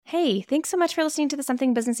Hey, thanks so much for listening to the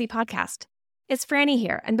Something Businessy podcast. It's Franny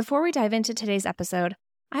here, and before we dive into today's episode,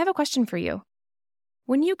 I have a question for you.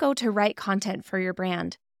 When you go to write content for your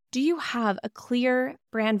brand, do you have a clear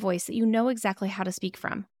brand voice that you know exactly how to speak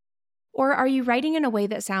from? Or are you writing in a way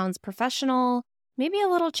that sounds professional, maybe a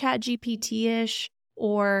little chat GPT-ish,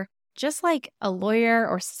 or just like a lawyer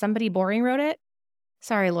or somebody boring wrote it?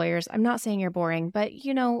 Sorry, lawyers, I'm not saying you're boring, but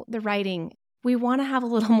the writing, we want to have a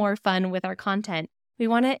little more fun with our content. We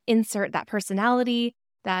want to insert that personality,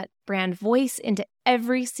 that brand voice into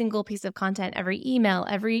every single piece of content, every email,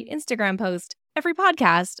 every Instagram post, every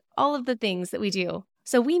podcast, all of the things that we do.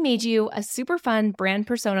 So we made you a super fun brand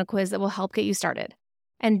persona quiz that will help get you started.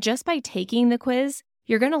 And just by taking the quiz,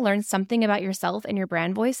 you're going to learn something about yourself and your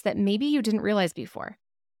brand voice that maybe you didn't realize before.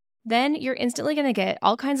 Then you're instantly going to get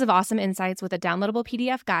all kinds of awesome insights with a downloadable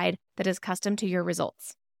PDF guide that is custom to your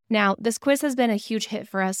results. Now, this quiz has been a huge hit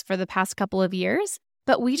for us for the past couple of years,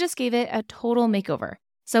 but we just gave it a total makeover.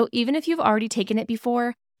 So even if you've already taken it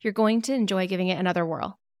before, you're going to enjoy giving it another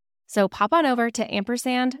whirl. So pop on over to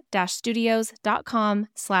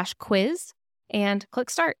ampersand-studios.com/quiz and click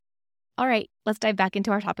start. All right, let's dive back into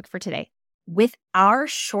our topic for today. With our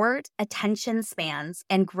short attention spans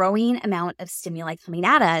and growing amount of stimuli coming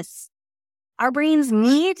at us, our brains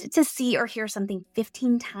need to see or hear something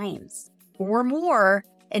 15 times or more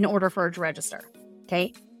in order for it to register,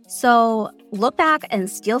 okay? So look back and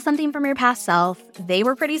steal something from your past self. They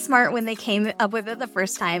were pretty smart when they came up with it the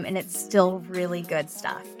first time, and it's still really good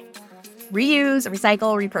stuff. Reuse,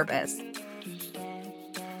 recycle, repurpose.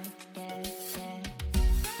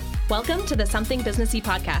 Welcome to the Something Businessy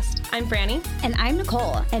podcast. I'm Franny. And I'm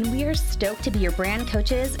Nicole, and we are stoked to be your brand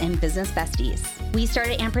coaches and business besties. We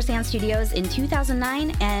started Ampersand Studios in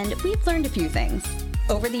 2009, and we've learned a few things.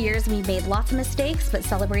 Over the years, we've made lots of mistakes, but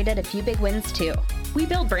celebrated a few big wins too. We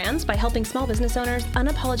build brands by helping small business owners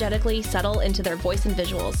unapologetically settle into their voice and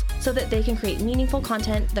visuals so that they can create meaningful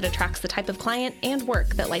content that attracts the type of client and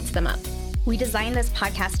work that lights them up. We designed this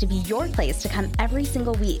podcast to be your place to come every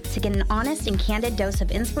single week to get an honest and candid dose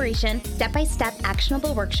of inspiration, step-by-step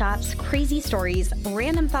actionable workshops, crazy stories,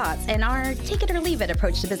 random thoughts, and our take-it-or-leave-it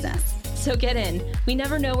approach to business. So get in. We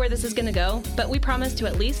never know where this is going to go, but we promise to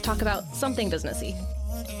at least talk about something businessy.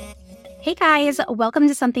 Hey guys, welcome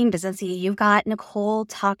to Something Businessy. You've got Nicole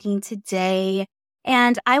talking today,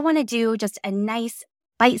 and I want to do just a nice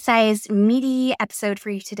bite-sized, meaty episode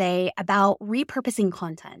for you today about repurposing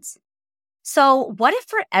content. So what if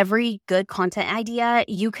for every good content idea,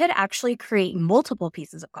 you could actually create multiple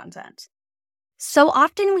pieces of content? So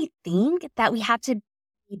often we think that we have to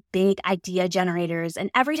be big idea generators,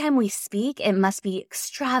 and every time we speak, it must be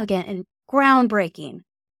extravagant and groundbreaking.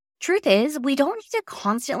 Truth is, we don't need to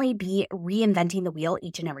constantly be reinventing the wheel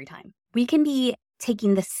each and every time. We can be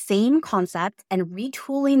taking the same concept and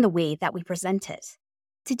retooling the way that we present it.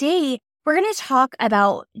 Today, we're going to talk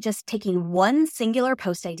about just taking one singular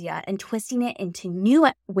post idea and twisting it into new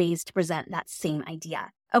ways to present that same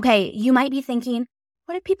idea. Okay, you might be thinking,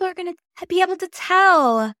 what if people are going to be able to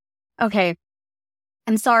tell? Okay,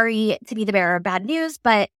 I'm sorry to be the bearer of bad news,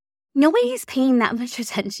 but nobody's paying that much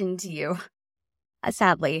attention to you.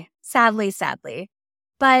 Sadly.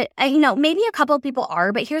 But, maybe a couple of people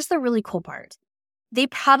are, but here's the really cool part. They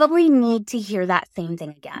probably need to hear that same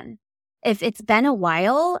thing again. If it's been a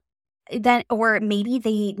while, then, or maybe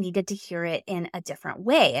they needed to hear it in a different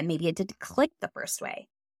way, and maybe it didn't click the first way.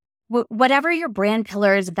 Whatever your brand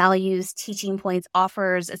pillars, values, teaching points,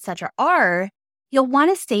 offers, etc. are, you'll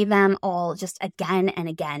want to say them all just again and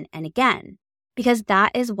again and again. Because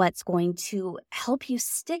that is what's going to help you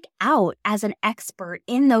stick out as an expert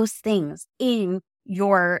in those things in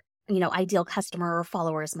your, ideal customer or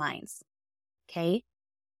followers' minds. Okay.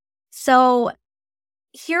 So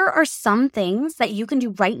here are some things that you can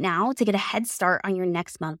do right now to get a head start on your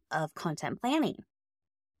next month of content planning.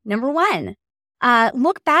 Number one,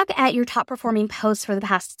 look back at your top performing posts for the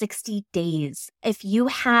past 60 days. If you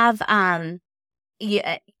have Instagram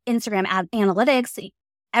analytics,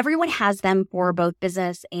 everyone has them for both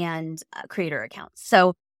business and creator accounts.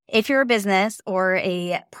 So if you're a business or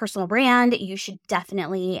a personal brand, you should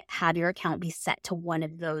definitely have your account be set to one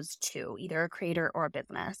of those two, either a creator or a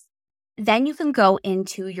business. Then you can go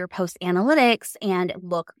into your post analytics and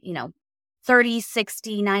look, 30,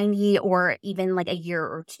 60, 90, or even like a year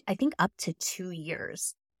or two, I think up to 2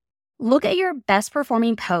 years. Look at your best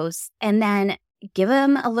performing posts and then give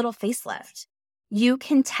them a little facelift. You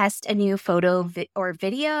can test a new photo or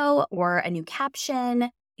video or a new caption.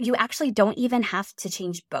 You actually don't even have to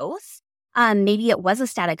change both. Maybe it was a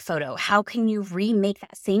static photo. How can you remake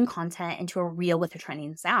that same content into a reel with a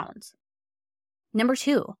trending sound? Number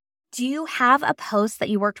two, Do you have a post that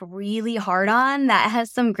you worked really hard on that has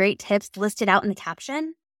some great tips listed out in the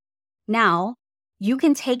caption? Now, you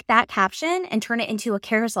can take that caption and turn it into a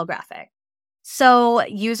carousel graphic. So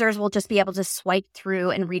users will just be able to swipe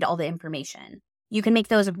through and read all the information. You can make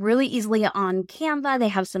those really easily on Canva. They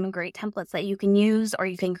have some great templates that you can use, or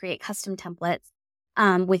you can create custom templates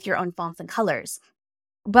with your own fonts and colors.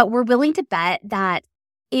 But we're willing to bet that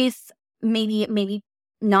if maybe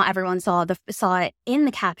not everyone saw it in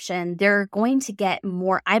the caption, they're going to get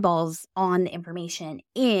more eyeballs on the information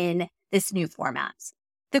in this new format.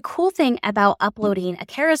 The cool thing about uploading a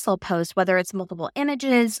carousel post, whether it's multiple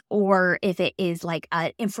images or if it is like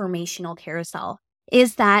an informational carousel,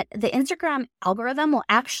 is that the Instagram algorithm will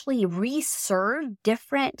actually reserve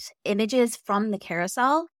different images from the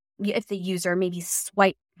carousel if the user maybe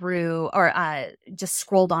swiped through or just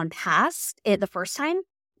scrolled on past it the first time.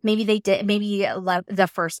 Maybe the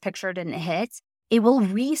first picture didn't hit. It will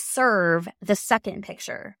reserve the second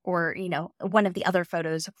picture or, one of the other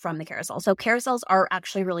photos from the carousel. So carousels are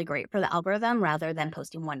actually really great for the algorithm rather than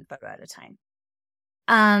posting one photo at a time.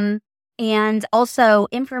 And also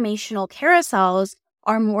informational carousels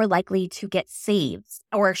are more likely to get saves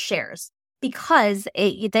or shares because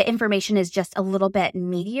the information is just a little bit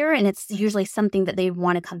meatier and it's usually something that they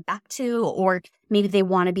want to come back to, or maybe they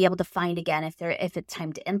want to be able to find again if it's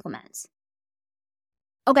time to implement.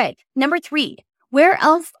 Okay, number 3. Where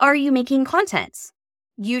else are you making content?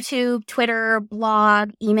 YouTube, Twitter,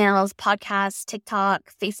 blog, emails, podcasts,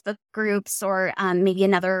 TikTok, Facebook groups, or maybe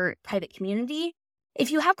another private community.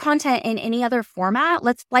 If you have content in any other format,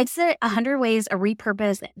 let's slice it 100 ways to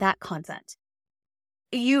repurpose that content.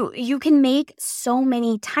 You can make so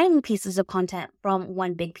many tiny pieces of content from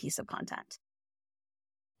one big piece of content.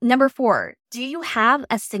 Number 4, do you have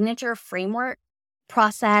a signature framework,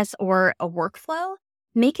 process, or a workflow?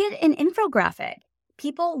 Make it an infographic.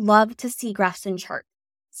 People love to see graphs and charts.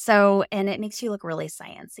 And it makes you look really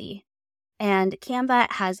sciencey. And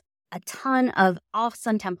Canva has a ton of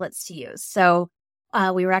awesome templates to use. So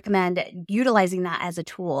we recommend utilizing that as a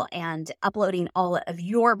tool and uploading all of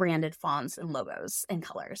your branded fonts and logos and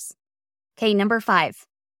colors. Okay, number 5.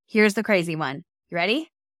 Here's the crazy one. You ready?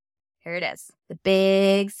 Here it is. The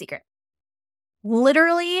big secret.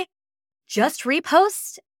 Literally just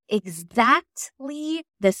repost exactly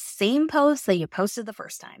the same post that you posted the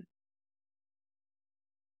first time.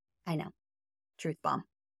 I know. Truth bomb.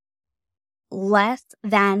 Less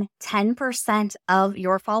than 10% of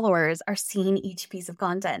your followers are seeing each piece of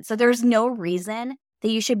content. So there's no reason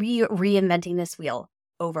that you should be reinventing this wheel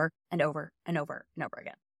over and over and over and over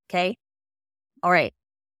again. Okay? All right.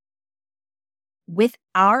 With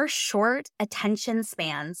our short attention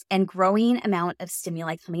spans and growing amount of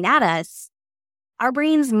stimuli coming at us, our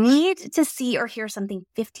brains need to see or hear something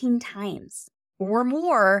 15 times or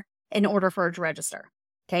more in order for it to register.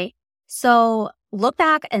 Okay? So look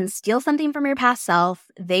back and steal something from your past self.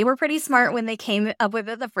 They were pretty smart when they came up with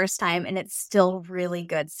it the first time, and it's still really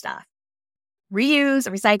good stuff. Reuse,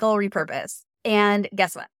 recycle, repurpose. And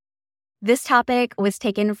guess what? This topic was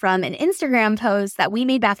taken from an Instagram post that we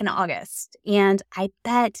made back in August. And I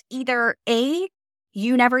bet either A,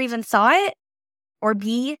 you never even saw it, or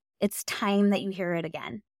B, it's time that you hear it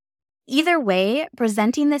again. Either way,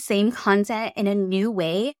 presenting the same content in a new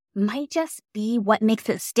way might just be what makes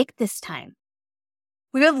it stick this time.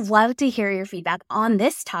 We would love to hear your feedback on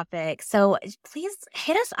this topic, so please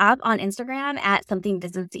hit us up on Instagram at Something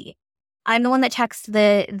Businessy. I'm the one that checks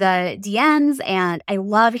the DMs, and I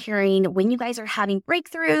love hearing when you guys are having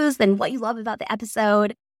breakthroughs and what you love about the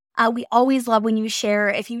episode. We always love when you share.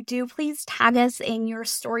 If you do, please tag us in your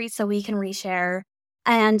story so we can reshare.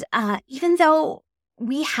 And even though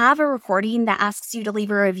we have a recording that asks you to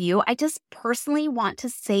leave a review, I just personally want to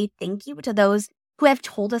say thank you to those who have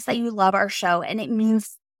told us that you love our show, and it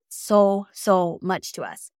means so, so much to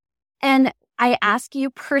us. And I ask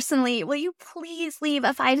you personally, will you please leave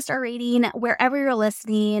a 5-star rating wherever you're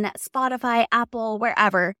listening, Spotify, Apple,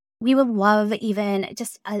 wherever. We would love even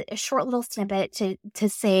just a short little snippet to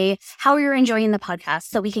say how you're enjoying the podcast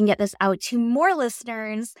so we can get this out to more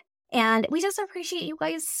listeners. And we just appreciate you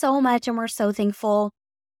guys so much, and we're so thankful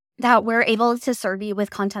that we're able to serve you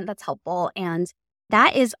with content that's helpful. And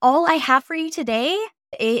that is all I have for you today.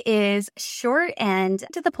 It is short and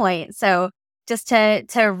to the point. So just to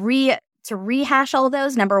rehash all of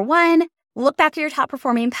those, number 1, look back at your top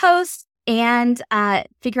performing posts and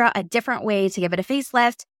figure out a different way to give it a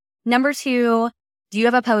facelift. Number 2, do you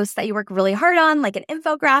have a post that you work really hard on, like an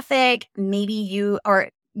infographic? Maybe you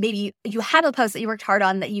have a post that you worked hard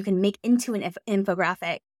on that you can make into an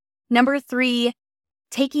infographic. Number 3,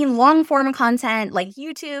 taking long form content like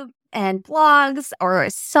YouTube, and blogs or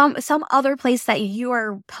some other place that you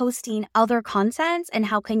are posting other content, and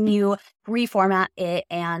how can you reformat it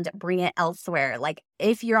and bring it elsewhere? Like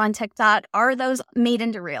if you're on TikTok, are those made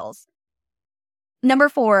into reels? Number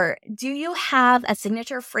 4, do you have a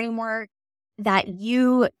signature framework that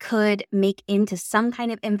you could make into some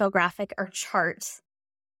kind of infographic or chart?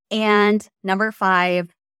 And number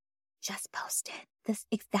 5, just post it this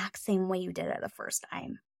exact same way you did it the first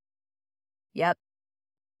time. Yep.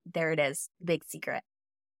 There it is. Big secret.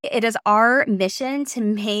 It is our mission to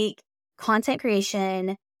make content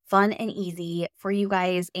creation fun and easy for you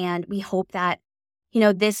guys. And we hope that,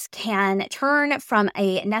 this can turn from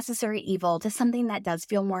a necessary evil to something that does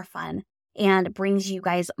feel more fun and brings you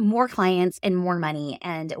guys more clients and more money.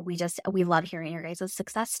 And we love hearing your guys'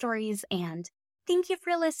 success stories. And thank you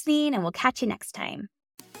for listening, and we'll catch you next time.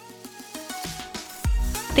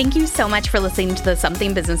 Thank you so much for listening to the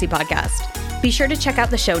Something Businessy podcast. Be sure to check out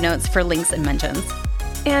the show notes for links and mentions.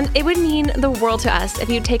 And it would mean the world to us if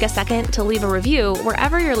you'd take a second to leave a review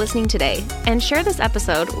wherever you're listening today and share this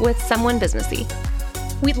episode with someone businessy.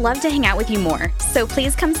 We'd love to hang out with you more, so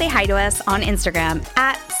please come say hi to us on Instagram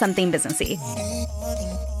 @somethingbusinessy.